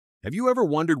Have you ever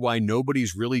wondered why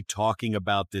nobody's really talking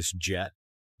about this jet,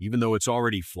 even though it's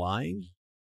already flying?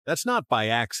 That's not by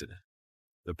accident.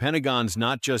 The Pentagon's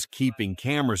not just keeping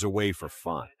cameras away for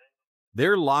fun.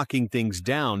 They're locking things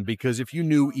down because if you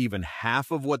knew even half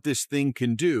of what this thing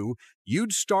can do,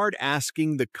 you'd start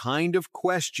asking the kind of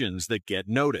questions that get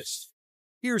noticed.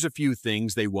 Here's a few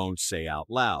things they won't say out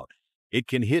loud. It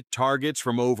can hit targets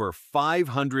from over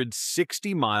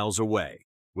 560 miles away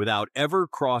without ever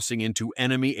crossing into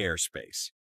enemy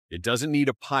airspace. It doesn't need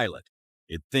a pilot.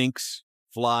 It thinks,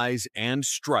 flies, and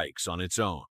strikes on its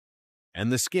own.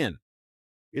 And the skin.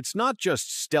 It's not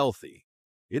just stealthy.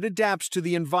 It adapts to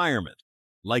the environment,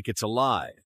 like it's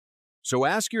alive. So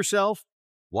ask yourself,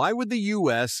 why would the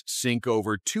U.S. sink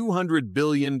over $200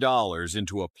 billion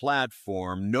into a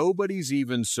platform nobody's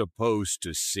even supposed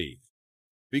to see?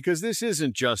 Because this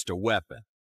isn't just a weapon.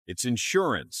 It's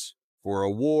insurance for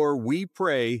a war we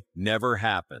pray never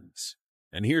happens.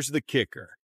 And here's the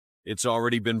kicker. It's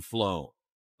already been flown.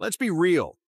 Let's be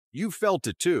real. You've felt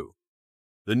it too.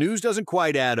 The news doesn't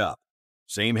quite add up.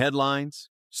 Same headlines,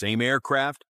 same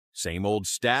aircraft, same old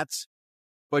stats,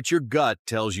 but your gut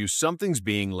tells you something's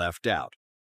being left out,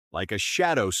 like a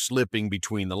shadow slipping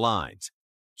between the lines,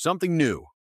 something new.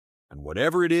 And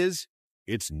whatever it is,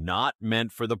 it's not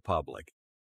meant for the public.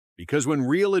 Because when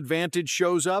real advantage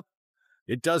shows up,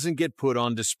 it doesn't get put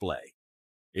on display.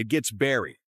 It gets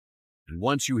buried. And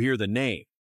once you hear the name,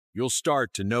 you'll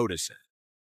start to notice it.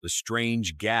 The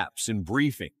strange gaps in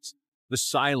briefings, the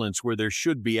silence where there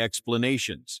should be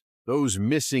explanations, those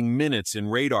missing minutes in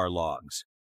radar logs.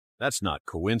 That's not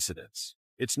coincidence.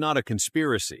 It's not a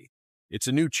conspiracy. It's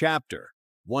a new chapter,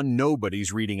 one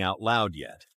nobody's reading out loud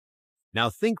yet. Now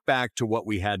think back to what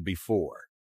we had before.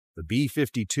 The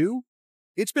B-52?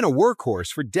 It's been a workhorse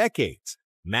for decades.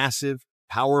 Massive,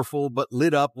 powerful, but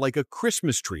lit up like a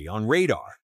Christmas tree on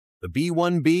radar. The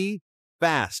B-1B?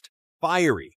 Fast,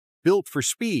 fiery, built for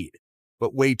speed,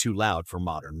 but way too loud for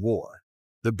modern war.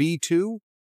 The B-2?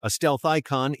 A stealth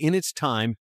icon in its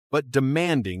time, but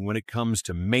demanding when it comes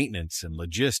to maintenance and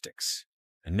logistics.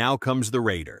 And now comes the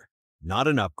Raider. Not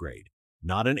an upgrade,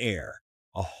 not an heir,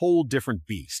 a whole different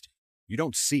beast. You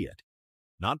don't see it.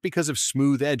 Not because of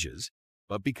smooth edges,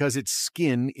 but because its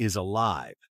skin is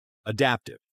alive,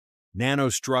 adaptive.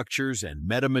 Nanostructures and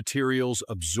metamaterials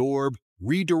absorb,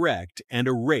 redirect, and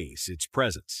erase its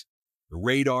presence. The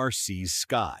radar sees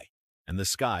sky, and the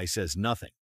sky says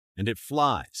nothing. And it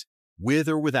flies, with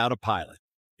or without a pilot.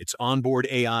 Its onboard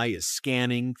AI is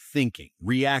scanning, thinking,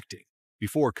 reacting,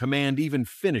 before command even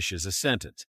finishes a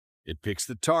sentence. It picks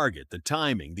the target, the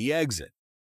timing, the exit.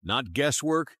 Not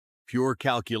guesswork, pure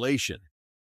calculation.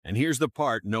 And here's the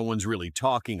part no one's really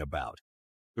talking about.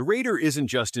 The Raider isn't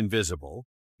just invisible,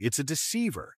 it's a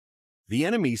deceiver. The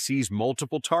enemy sees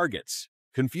multiple targets.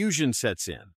 Confusion sets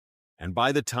in. And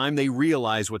by the time they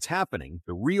realize what's happening,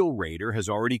 the real Raider has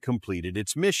already completed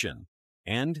its mission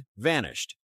and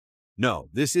vanished. No,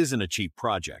 this isn't a cheap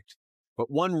project.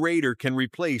 But one Raider can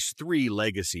replace 3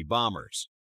 legacy bombers.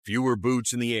 Fewer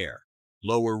boots in the air,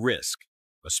 lower risk,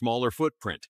 a smaller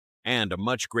footprint, and a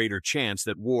much greater chance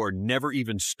that war never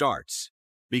even starts.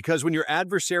 Because when your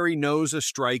adversary knows a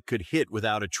strike could hit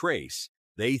without a trace,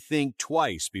 they think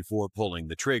twice before pulling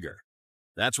the trigger.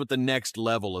 That's what the next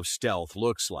level of stealth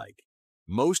looks like.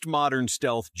 Most modern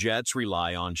stealth jets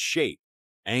rely on shape,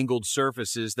 angled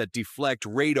surfaces that deflect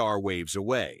radar waves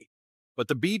away. But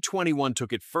the B-21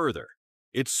 took it further.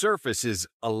 Its surface is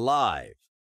alive,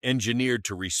 engineered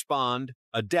to respond,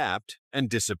 adapt, and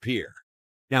disappear.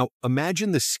 Now,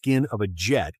 imagine the skin of a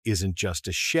jet isn't just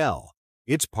a shell.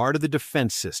 It's part of the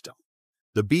defense system.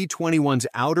 The B-21's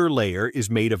outer layer is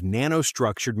made of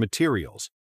nanostructured materials,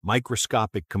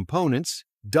 microscopic components,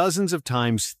 dozens of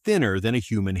times thinner than a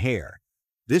human hair.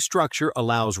 This structure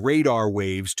allows radar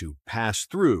waves to pass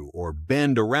through or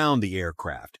bend around the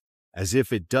aircraft, as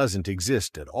if it doesn't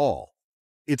exist at all.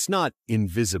 It's not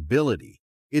invisibility,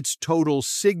 it's total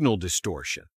signal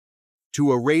distortion.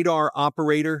 To a radar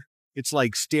operator, it's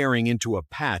like staring into a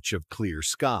patch of clear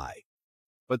sky.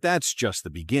 But that's just the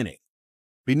beginning.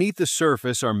 Beneath the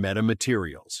surface are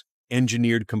metamaterials,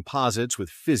 engineered composites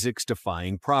with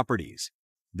physics-defying properties.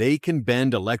 They can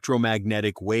bend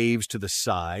electromagnetic waves to the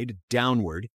side,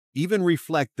 downward, even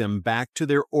reflect them back to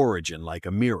their origin like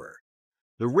a mirror.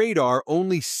 The radar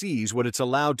only sees what it's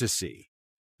allowed to see.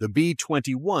 The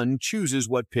B-21 chooses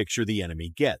what picture the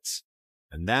enemy gets.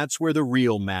 And that's where the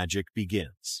real magic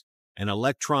begins. An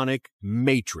electronic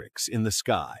matrix in the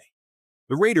sky.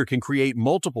 The Raider can create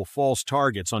multiple false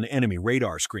targets on enemy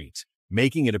radar screens,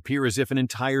 making it appear as if an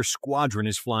entire squadron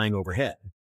is flying overhead.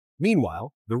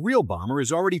 Meanwhile, the real bomber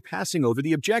is already passing over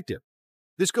the objective.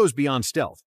 This goes beyond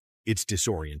stealth. It's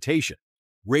disorientation.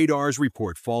 Radars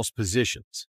report false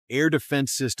positions, air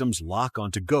defense systems lock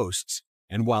onto ghosts,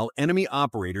 and while enemy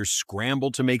operators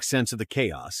scramble to make sense of the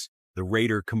chaos, the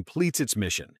Raider completes its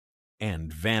mission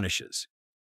and vanishes.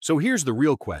 So here's the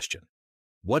real question.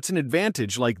 What's an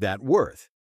advantage like that worth?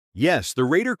 Yes, the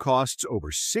Raider costs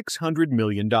over $600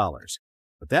 million,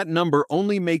 but that number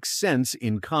only makes sense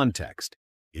in context.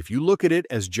 If you look at it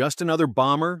as just another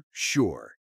bomber,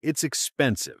 sure, it's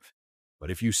expensive.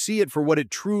 But if you see it for what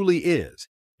it truly is,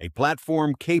 a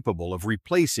platform capable of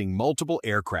replacing multiple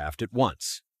aircraft at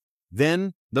once,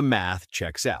 then the math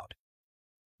checks out.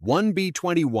 One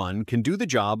B-21 can do the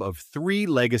job of 3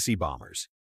 legacy bombers,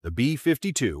 the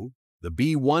B-52, the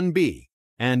B-1B,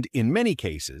 and, in many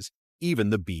cases, even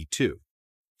the B-2.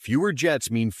 Fewer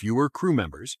jets mean fewer crew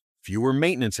members, fewer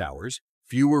maintenance hours,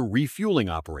 fewer refueling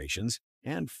operations,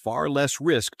 and far less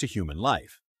risk to human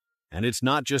life. And it's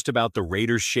not just about the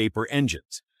Raider's shape or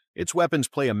engines. Its weapons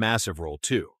play a massive role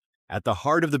too. At the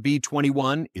heart of the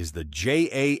B-21 is the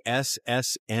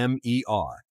JASSMER,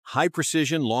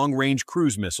 high-precision, long-range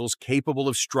cruise missiles capable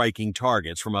of striking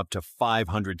targets from up to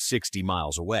 560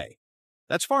 miles away.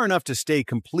 That's far enough to stay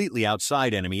completely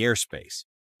outside enemy airspace.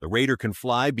 The Raider can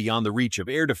fly beyond the reach of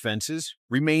air defenses,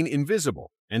 remain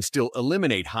invisible, and still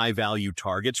eliminate high-value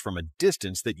targets from a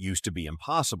distance that used to be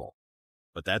impossible.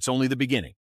 But that's only the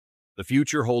beginning. The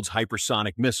future holds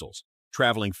hypersonic missiles.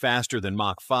 Traveling faster than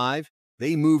Mach 5,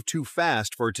 they move too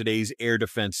fast for today's air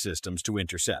defense systems to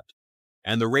intercept.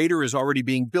 And the Raider is already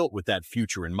being built with that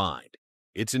future in mind.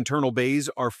 Its internal bays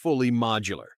are fully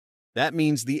modular. That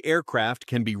means the aircraft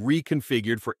can be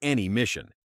reconfigured for any mission.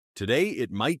 Today,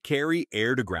 it might carry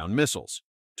air-to-ground missiles.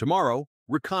 Tomorrow,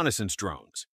 reconnaissance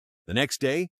drones. The next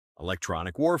day,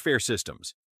 electronic warfare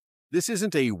systems. This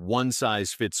isn't a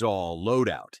one-size-fits-all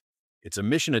loadout. It's a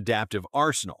mission-adaptive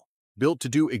arsenal, built to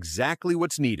do exactly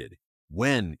what's needed,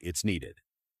 when it's needed.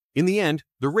 In the end,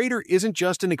 the Raider isn't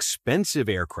just an expensive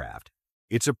aircraft.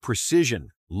 It's a precision,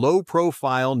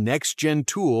 low-profile, next-gen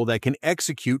tool that can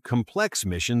execute complex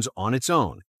missions on its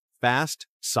own, fast,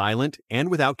 silent, and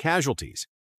without casualties.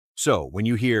 So, when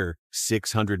you hear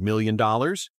 $600 million,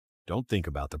 don't think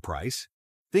about the price.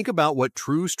 Think about what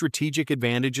true strategic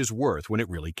advantage is worth when it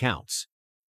really counts.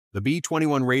 The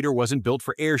B-21 Raider wasn't built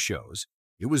for air shows.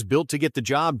 It was built to get the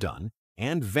job done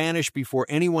and vanish before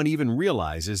anyone even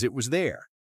realizes it was there.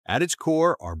 At its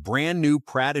core are brand new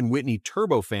Pratt & Whitney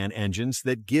turbofan engines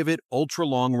that give it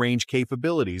ultra-long-range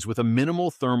capabilities with a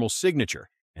minimal thermal signature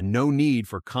and no need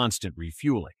for constant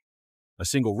refueling. A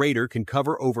single Raider can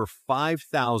cover over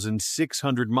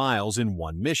 5,600 miles in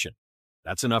one mission.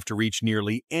 That's enough to reach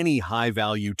nearly any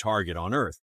high-value target on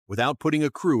Earth without putting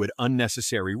a crew at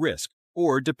unnecessary risk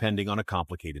or depending on a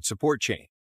complicated support chain.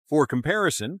 For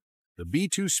comparison, the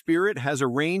B-2 Spirit has a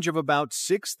range of about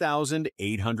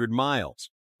 6,800 miles,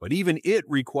 but even it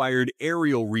required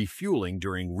aerial refueling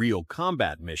during real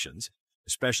combat missions,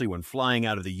 especially when flying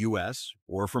out of the U.S.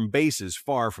 or from bases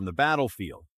far from the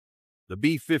battlefield. The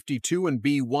B-52 and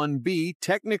B-1B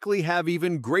technically have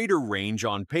even greater range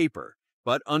on paper,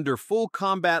 but under full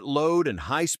combat load and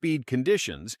high-speed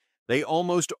conditions, they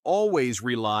almost always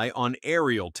rely on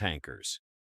aerial tankers.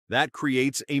 That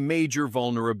creates a major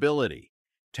vulnerability.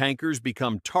 Tankers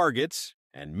become targets,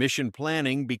 and mission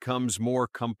planning becomes more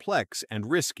complex and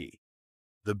risky.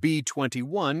 The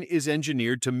B-21 is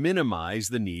engineered to minimize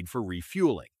the need for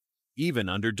refueling, even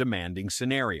under demanding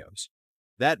scenarios.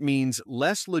 That means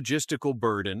less logistical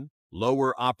burden,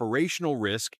 lower operational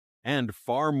risk, and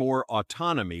far more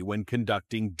autonomy when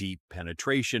conducting deep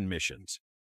penetration missions.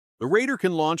 The Raider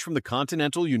can launch from the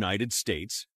continental United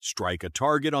States, strike a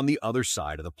target on the other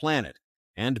side of the planet,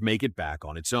 and make it back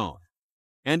on its own.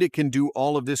 And it can do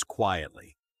all of this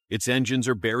quietly. Its engines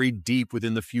are buried deep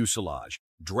within the fuselage,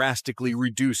 drastically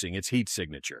reducing its heat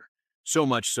signature. So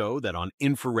much so that on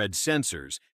infrared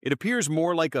sensors, it appears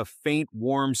more like a faint,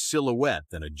 warm silhouette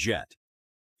than a jet.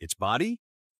 Its body?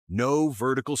 No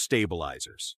vertical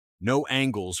stabilizers, no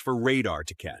angles for radar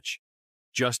to catch.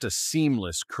 Just a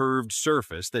seamless, curved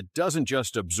surface that doesn't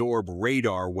just absorb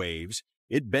radar waves,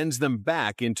 it bends them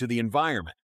back into the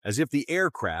environment, as if the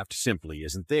aircraft simply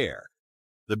isn't there.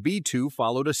 The B-2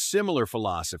 followed a similar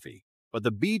philosophy, but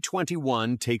the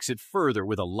B-21 takes it further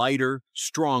with a lighter,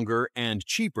 stronger, and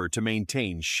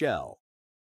cheaper-to-maintain shell.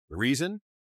 The reason?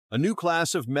 A new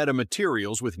class of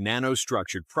metamaterials with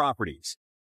nanostructured properties.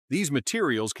 These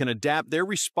materials can adapt their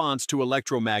response to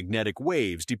electromagnetic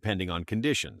waves depending on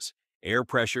conditions, air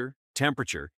pressure,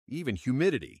 temperature, even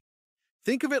humidity.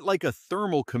 Think of it like a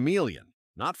thermal chameleon,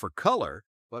 not for color,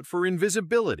 but for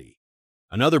invisibility.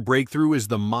 Another breakthrough is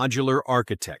the modular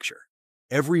architecture.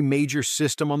 Every major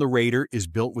system on the Raider is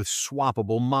built with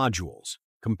swappable modules,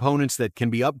 components that can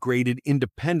be upgraded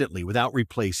independently without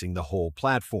replacing the whole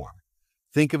platform.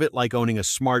 Think of it like owning a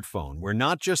smartphone where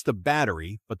not just the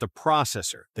battery, but the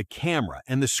processor, the camera,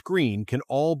 and the screen can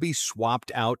all be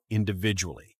swapped out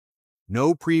individually.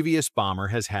 No previous bomber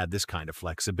has had this kind of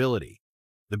flexibility.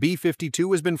 The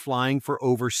B-52 has been flying for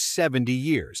over 70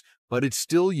 years, but it's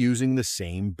still using the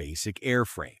same basic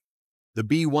airframe. The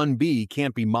B-1B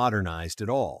can't be modernized at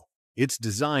all. Its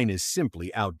design is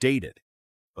simply outdated.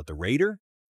 But the Raider?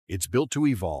 It's built to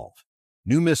evolve.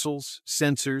 New missiles,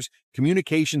 sensors,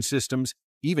 communication systems,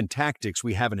 even tactics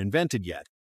we haven't invented yet,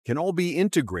 can all be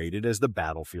integrated as the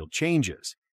battlefield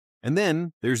changes. And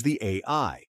then there's the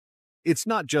AI. It's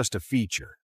not just a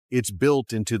feature. It's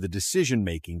built into the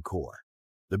decision-making core.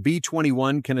 The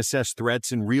B-21 can assess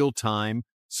threats in real time,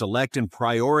 select and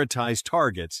prioritize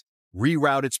targets,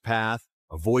 reroute its path,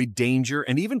 avoid danger,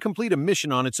 and even complete a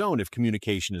mission on its own if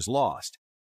communication is lost.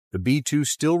 The B-2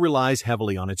 still relies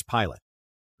heavily on its pilot.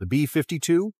 The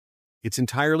B-52? It's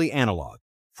entirely analog,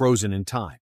 frozen in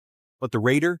time. But the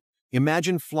Raider?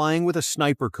 Imagine flying with a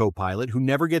sniper co-pilot who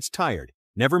never gets tired,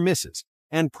 never misses,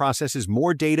 and processes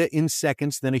more data in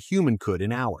seconds than a human could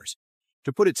in hours.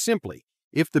 To put it simply,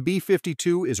 if the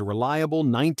B-52 is a reliable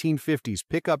 1950s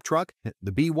pickup truck,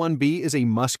 the B-1B is a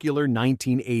muscular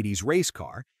 1980s race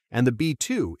car, and the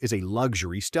B-2 is a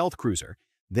luxury stealth cruiser,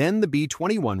 then the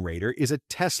B-21 Raider is a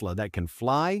Tesla that can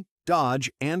fly,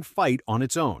 dodge, and fight on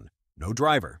its own. No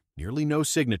driver, nearly no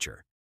signature.